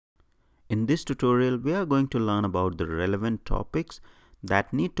In this tutorial, we are going to learn about the relevant topics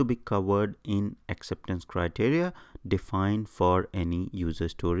that need to be covered in acceptance criteria defined for any user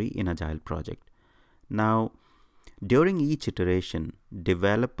story in Agile project. Now, during each iteration,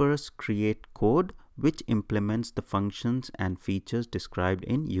 developers create code which implements the functions and features described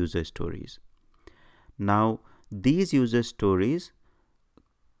in user stories. Now, these user stories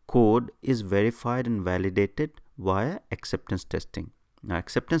code is verified and validated via acceptance testing. Now,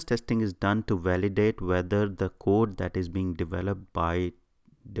 acceptance testing is done to validate whether the code that is being developed by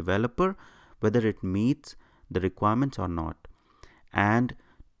developer, whether it meets the requirements or not. And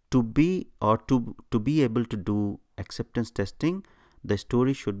to be able to do acceptance testing, the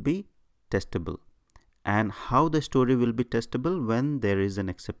story should be testable. And how the story will be testable? When there is an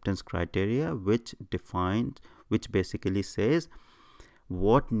acceptance criteria which basically says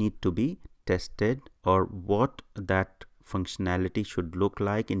what need to be tested or what that functionality should look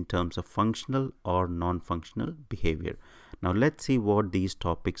like in terms of functional or non-functional behavior. Now let's see what these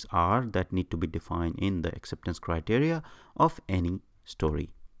topics are that need to be defined in the acceptance criteria of any story.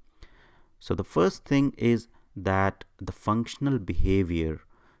 So the first thing is that the functional behavior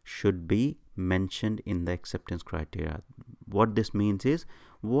should be mentioned in the acceptance criteria. What this means is,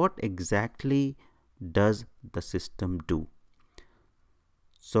 what exactly does the system do?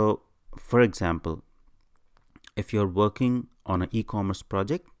 So for example, if you're working on an e-commerce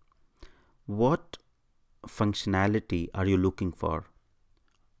project, what functionality are you looking for?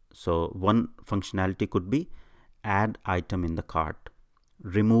 So one functionality could be add item in the cart,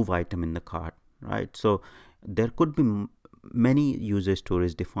 remove item in the cart, right? So there could be many user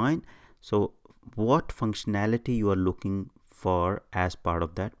stories defined. So what functionality you are looking for as part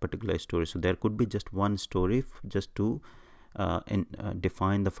of that particular story? So there could be just one story just to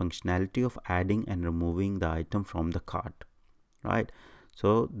define the functionality of adding and removing the item from the cart, right?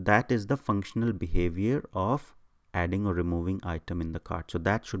 So that is the functional behavior of adding or removing item in the cart. So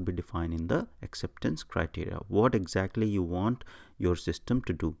that should be defined in the acceptance criteria, what exactly you want your system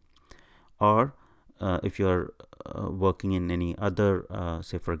to do. Or if you're working in any other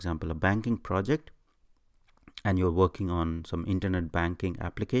say for example a banking project, and you're working on some internet banking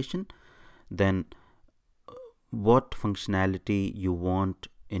application, then what functionality you want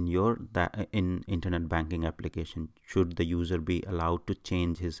in your internet banking application? Should the user be allowed to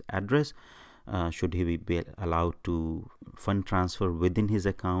change his address? Should he be allowed to fund transfer within his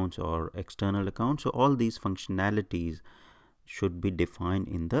accounts or external accounts? So all these functionalities should be defined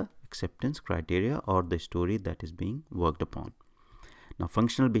in the acceptance criteria or the story that is being worked upon. Now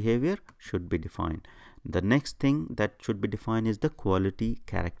functional behavior should be defined. The next thing that should be defined is the quality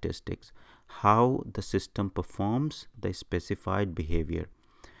characteristics, how the system performs the specified behavior.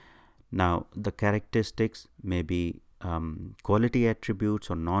 Now the characteristics may be quality attributes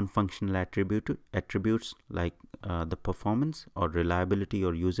or non-functional attributes like the performance or reliability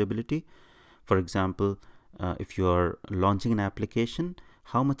or usability. For example, if you are launching an application,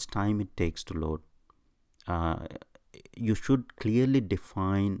 how much time it takes to load. You should clearly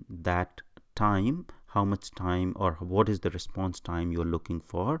define that time, how much time or what is the response time you're looking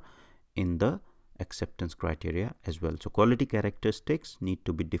for in the acceptance criteria as well. So quality characteristics need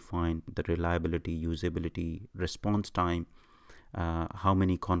to be defined, the reliability, usability, response time, how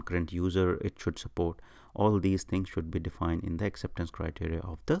many concurrent user it should support. All these things should be defined in the acceptance criteria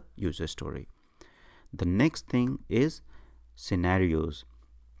of the user story. The next thing is scenarios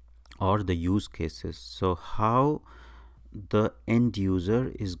or the use cases. So how the end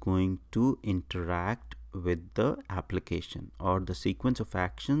user is going to interact with the application or the sequence of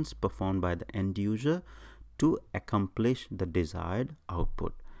actions performed by the end user to accomplish the desired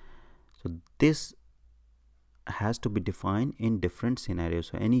output. So this has to be defined in different scenarios.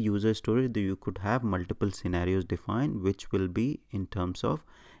 So any user story, you could have multiple scenarios defined, which will be in terms of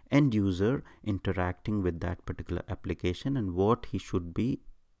end user interacting with that particular application and what he should be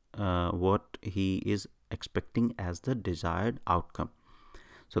what he is expecting as the desired outcome.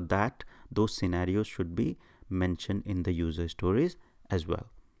 So that those scenarios should be mentioned in the user stories as well.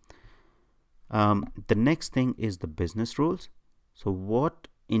 The next thing is the business rules. So what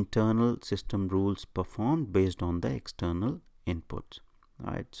internal system rules perform based on the external inputs,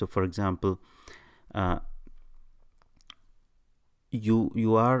 right? So for example,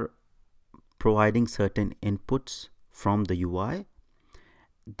 you are providing certain inputs from the UI.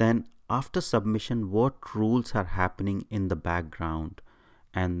 Then after submission, what rules are happening in the background,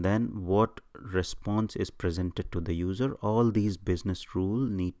 and then what response is presented to the user. All these business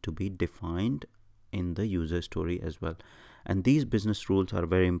rules need to be defined in the user story as well. And these business rules are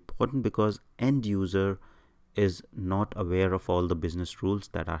very important because end user is not aware of all the business rules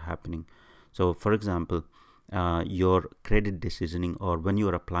that are happening. So for example, your credit decisioning, or when you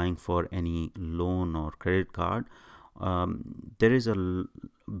are applying for any loan or credit card, there is a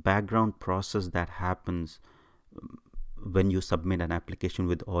background process that happens when you submit an application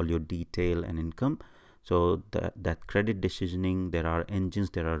with all your detail and income. So that credit decisioning, there are engines,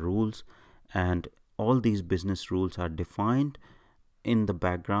 there are rules, and all these business rules are defined in the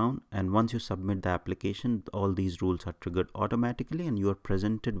background, and once you submit the application, all these rules are triggered automatically, and you are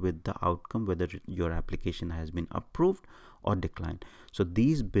presented with the outcome whether your application has been approved or declined. So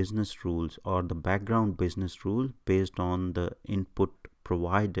these business rules, or the background business rule based on the input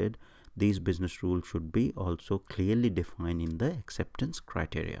provided, these business rules should be also clearly defined in the acceptance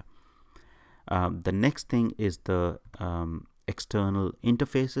criteria. The next thing is the external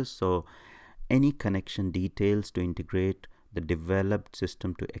interfaces. So any connection details to integrate the developed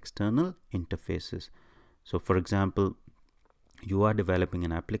system to external interfaces. So for example, you are developing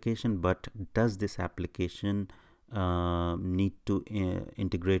an application, but does this application need to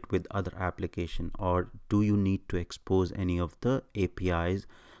integrate with other application, or do you need to expose any of the APIs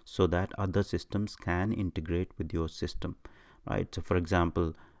so that other systems can integrate with your system, right? So for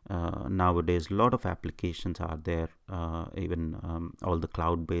example, nowadays a lot of applications are there, even all the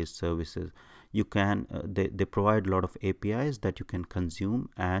cloud-based services. You can they provide a lot of APIs that you can consume,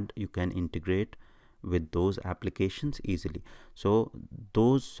 and you can integrate with those applications easily. So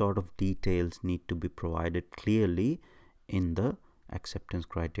those sort of details need to be provided clearly in the acceptance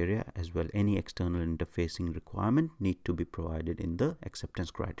criteria as well. Any external interfacing requirement need to be provided in the acceptance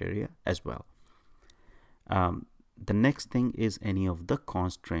criteria as well. The next thing is any of the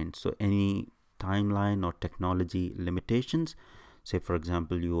constraints. So any timeline or technology limitations. Say for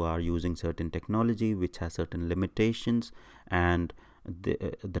example, you are using certain technology which has certain limitations, and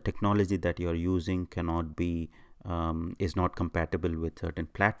the technology that you are using cannot be is not compatible with certain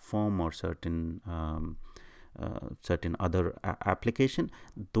platform or certain certain other application.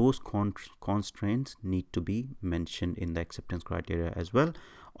 Those constraints need to be mentioned in the acceptance criteria as well.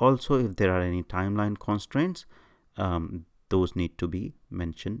 Also, if there are any timeline constraints, those need to be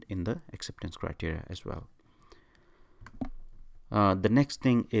mentioned in the acceptance criteria as well. The next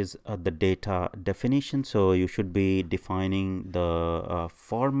thing is the data definition. So you should be defining the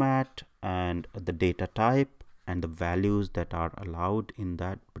format and the data type and the values that are allowed in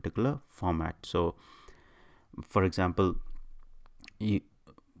that particular format. So for example,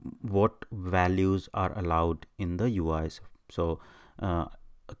 what values are allowed in the UIs. So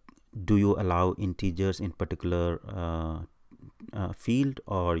do you allow integers in particular field,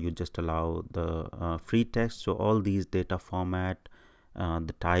 or you just allow the free text? So all these data format,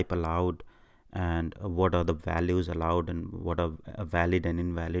 the type allowed, and what are the values allowed, and what are valid and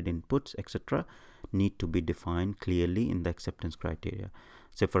invalid inputs, etc., need to be defined clearly in the acceptance criteria.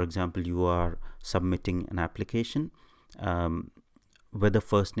 Say for example, you are submitting an application, whether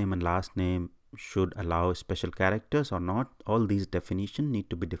first name and last name should allow special characters or not, all these definitions need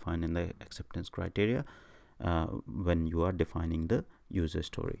to be defined in the acceptance criteria when you are defining the user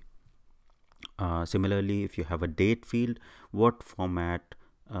story. Similarly, if you have a date field, what format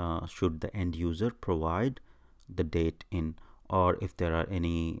should the end user provide the date in, or if there are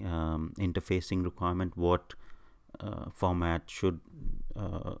any interfacing requirement, what format should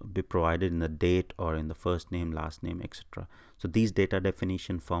be provided in the date or in the first name, last name, etc. So these data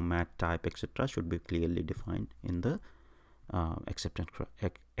definition, format, type, etc. should be clearly defined in the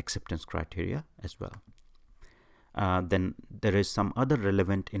acceptance criteria as well. Then there is some other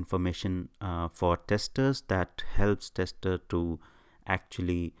relevant information for testers that helps tester to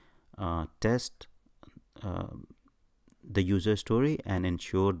actually test the user story and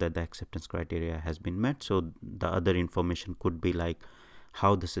ensure that the acceptance criteria has been met. So the other information could be like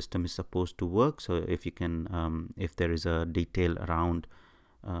how the system is supposed to work. So if you can, if there is a detail around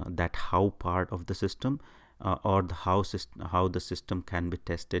that how part of the system, or the how the system can be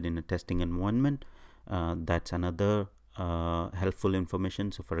tested in a testing environment, that's another helpful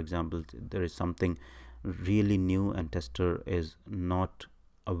information. So for example, there is something really new and tester is not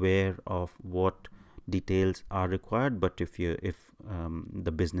aware of what details are required, but if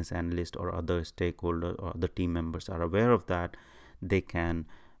the business analyst or other stakeholder or other team members are aware of that, they can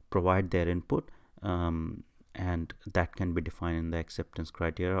provide their input, and that can be defined in the acceptance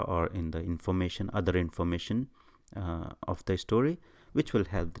criteria or in the other information of the story, which will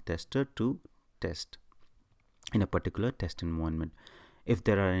help the tester to test in a particular test environment. If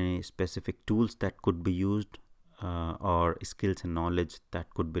there are any specific tools that could be used, or skills and knowledge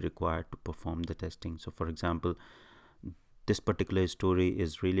that could be required to perform the testing. So for example, this particular story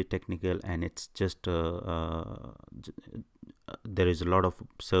is really technical, and it's just there is a lot of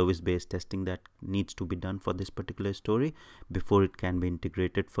service-based testing that needs to be done for this particular story before it can be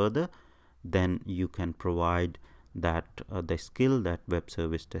integrated further, then you can provide that the skill that web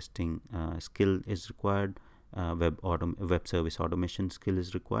service testing skill is required, web service automation skill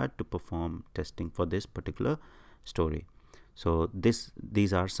is required to perform testing for this particular story. So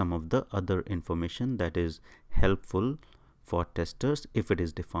these are some of the other information that is helpful for testers if it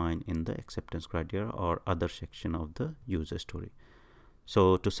is defined in the acceptance criteria or other section of the user story.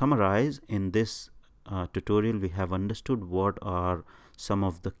 So to summarize, in this tutorial we have understood what are some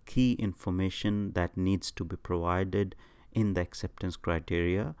of the key information that needs to be provided in the acceptance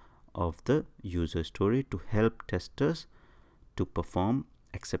criteria of the user story to help testers to perform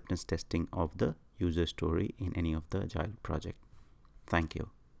acceptance testing of the user story in any of the Agile project. Thank you.